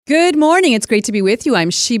Good morning. It's great to be with you. I'm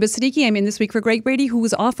Sheba Siddiqui. I'm in this week for Greg Brady, who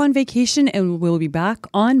was off on vacation and will be back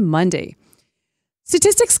on Monday.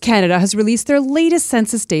 Statistics Canada has released their latest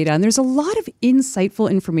census data, and there's a lot of insightful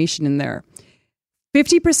information in there.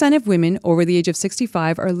 50% of women over the age of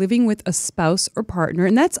 65 are living with a spouse or partner,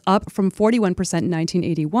 and that's up from 41% in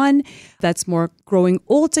 1981. That's more growing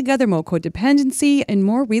old together, more codependency, and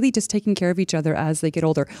more really just taking care of each other as they get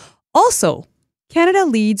older. Also, Canada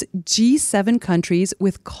leads G7 countries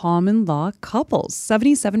with common law couples.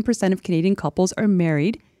 77% of Canadian couples are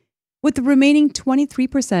married, with the remaining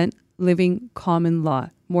 23% living common law,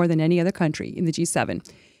 more than any other country in the G7.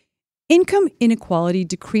 Income inequality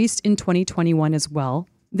decreased in 2021 as well.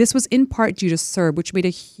 This was in part due to CERB, which made a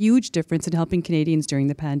huge difference in helping Canadians during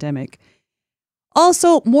the pandemic.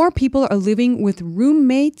 Also, more people are living with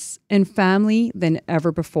roommates and family than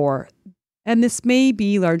ever before. And this may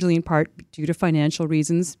be largely in part due to financial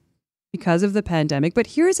reasons because of the pandemic. But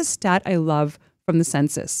here's a stat I love from the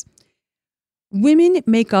census. Women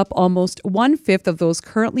make up almost 1/5 of those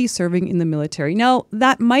currently serving in the military. Now,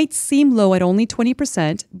 that might seem low at only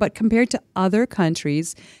 20%, but compared to other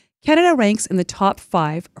countries, Canada ranks in the top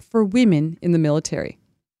 5 for women in the military.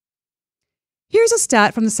 Here's a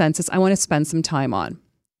stat from the census I want to spend some time on.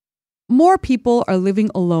 More people are living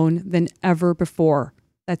alone than ever before.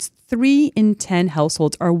 That's 3 in 10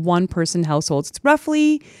 households are one-person households. It's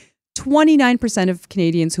roughly 29% of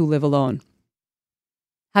Canadians who live alone.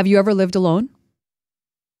 Have you ever lived alone?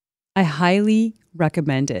 I highly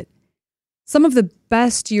recommend it. Some of the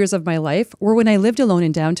best years of my life were when I lived alone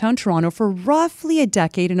in downtown Toronto for roughly a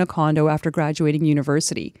decade in a condo after graduating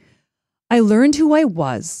university. I learned who I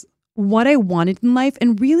was, what I wanted in life,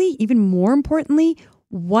 and really, even more importantly,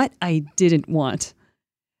 what I didn't want.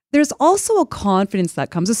 There's also a confidence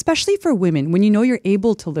that comes, especially for women, when you know you're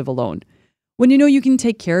able to live alone. When you know you can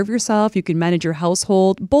take care of yourself, you can manage your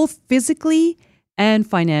household, both physically and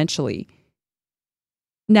financially.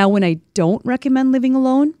 Now, when I don't recommend living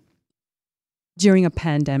alone, during a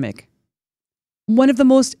pandemic. One of the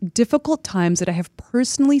most difficult times that I have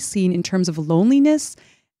personally seen in terms of loneliness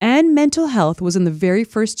and mental health was in the very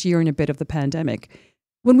first year and a bit of the pandemic,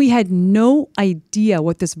 when we had no idea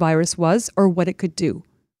what this virus was or what it could do.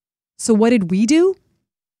 So what did we do?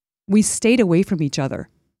 We stayed away from each other.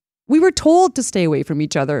 We were told to stay away from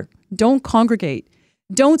each other. Don't congregate.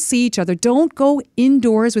 Don't see each other. Don't go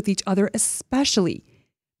indoors with each other, especially.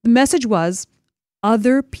 The message was,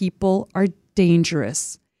 other people are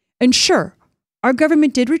dangerous. And sure, our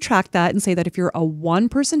government did retract that and say that if you're a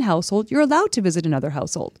one-person household, you're allowed to visit another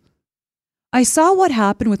household. I saw what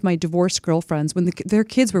happened with my divorced girlfriends when their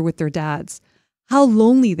kids were with their dads, how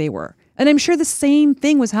lonely they were. And I'm sure the same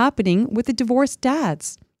thing was happening with the divorced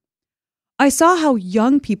dads. I saw how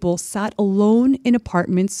young people sat alone in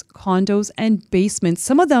apartments, condos, and basements,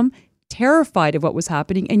 some of them terrified of what was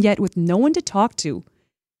happening, and yet with no one to talk to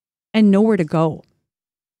and nowhere to go.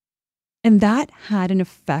 And that had an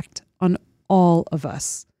effect on all of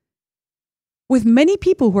us. With many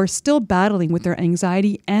people who are still battling with their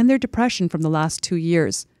anxiety and their depression from the last 2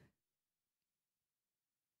 years.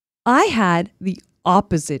 I had the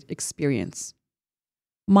opposite experience.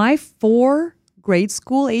 My 4 grade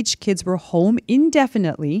school age kids were home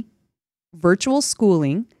indefinitely, virtual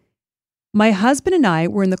schooling. My husband and I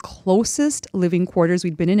were in the closest living quarters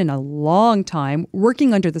we'd been in a long time,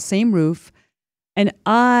 working under the same roof, and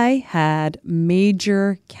I had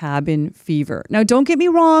major cabin fever. Now, don't get me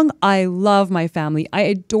wrong, I love my family. I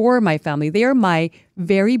adore my family. They are my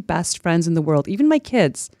very best friends in the world, even my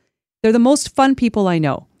kids. They're the most fun people I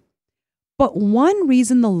know. But one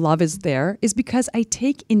reason the love is there is because I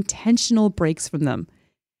take intentional breaks from them,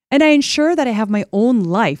 and I ensure that I have my own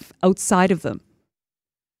life outside of them.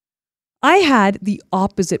 I had the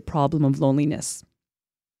opposite problem of loneliness.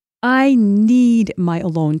 I need my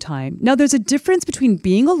alone time. Now, there's a difference between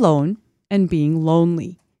being alone and being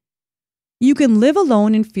lonely. You can live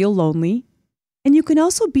alone and feel lonely, and you can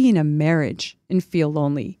also be in a marriage and feel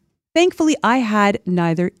lonely. Thankfully, I had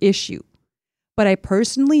neither issue. But I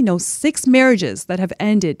personally know 6 marriages that have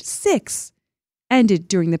ended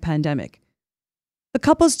during the pandemic. The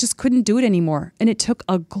couples just couldn't do it anymore, and it took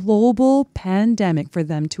a global pandemic for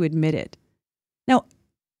them to admit it. Now,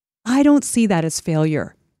 I don't see that as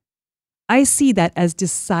failure. I see that as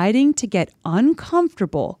deciding to get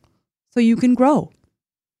uncomfortable so you can grow.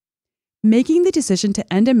 Making the decision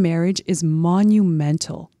to end a marriage is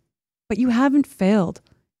monumental, but you haven't failed.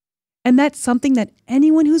 And that's something that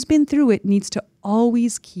anyone who's been through it needs to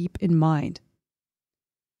always keep in mind.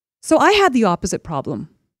 So I had the opposite problem.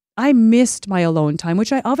 I missed my alone time,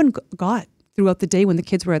 which I often got throughout the day when the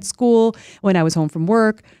kids were at school, when I was home from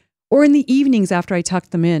work. or in the evenings after I tucked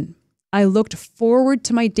them in. I looked forward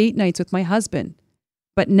to my date nights with my husband.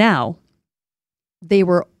 But now, they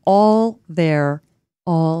were all there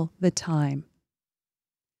all the time.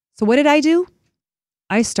 So what did I do?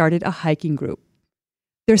 I started a hiking group.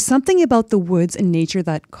 There's something about the woods and nature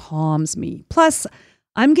that calms me. Plus,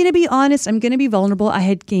 I'm going to be honest, I'm going to be vulnerable. I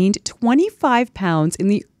had gained 25 pounds in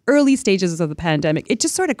the early stages of the pandemic. It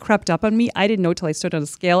just sort of crept up on me. I didn't know till I stood on a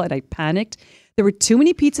scale and I panicked. There were too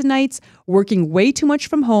many pizza nights, working way too much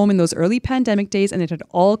from home in those early pandemic days, and it had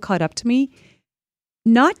all caught up to me.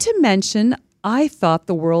 Not to mention, I thought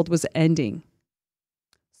the world was ending.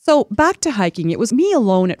 So back to hiking, it was me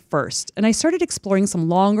alone at first, and I started exploring some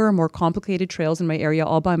longer, more complicated trails in my area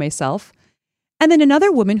all by myself. And then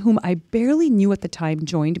another woman whom I barely knew at the time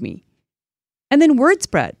joined me. And then word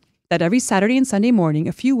spread that every Saturday and Sunday morning,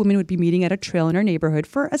 a few women would be meeting at a trail in our neighborhood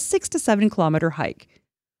for a 6 to 7 kilometer hike.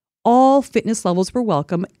 All fitness levels were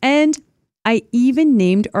welcome, and I even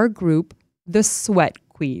named our group the Sweat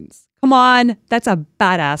Queens. Come on, that's a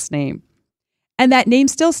badass name. And that name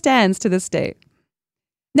still stands to this day.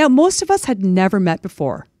 Now, most of us had never met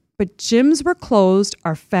before, but gyms were closed,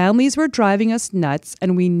 our families were driving us nuts,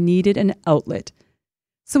 and we needed an outlet.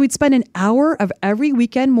 So we'd spend an hour of every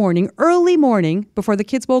weekend morning, early morning, before the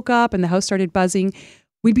kids woke up and the house started buzzing.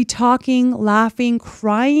 We'd be talking, laughing,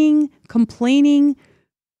 crying, complaining.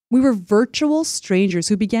 We were virtual strangers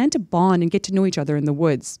who began to bond and get to know each other in the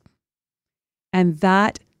woods. And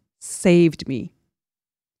that saved me.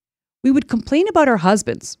 We would complain about our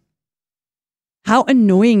husbands, how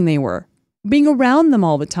annoying they were, being around them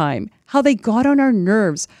all the time, how they got on our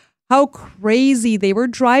nerves, how crazy they were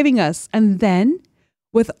driving us. And then,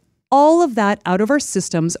 with all of that out of our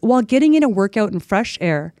systems, while getting in a workout and fresh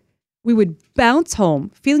air, we would bounce home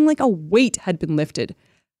feeling like a weight had been lifted,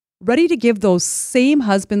 ready to give those same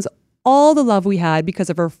husbands all the love we had because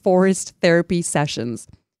of our forest therapy sessions.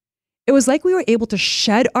 It was like we were able to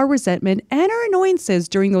shed our resentment and our annoyances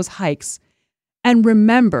during those hikes and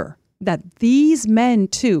remember that these men,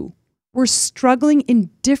 too, were struggling in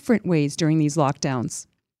different ways during these lockdowns.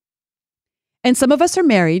 And some of us are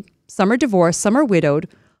married, some are divorced, some are widowed,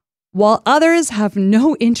 while others have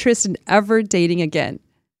no interest in ever dating again.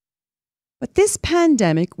 But this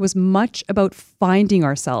pandemic was much about finding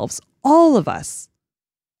ourselves, all of us,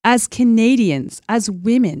 as Canadians, as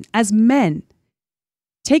women, as men,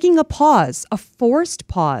 taking a pause, a forced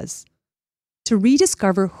pause, to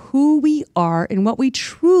rediscover who we are and what we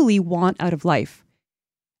truly want out of life.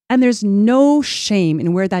 And there's no shame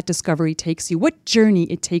in where that discovery takes you, what journey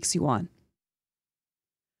it takes you on.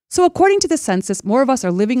 So according to the census, more of us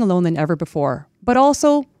are living alone than ever before, but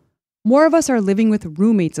also more of us are living with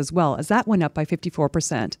roommates as well, as that went up by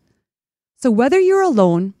 54%. So whether you're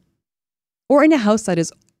alone or in a house that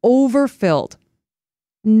is overfilled,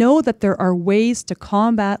 know that there are ways to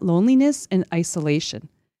combat loneliness and isolation,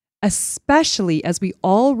 especially as we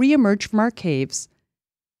all reemerge from our caves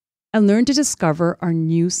and learn to discover our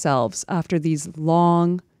new selves after these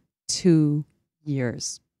long 2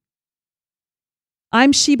 years.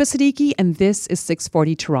 I'm Sheba Siddiqui, and this is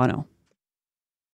 640 Toronto.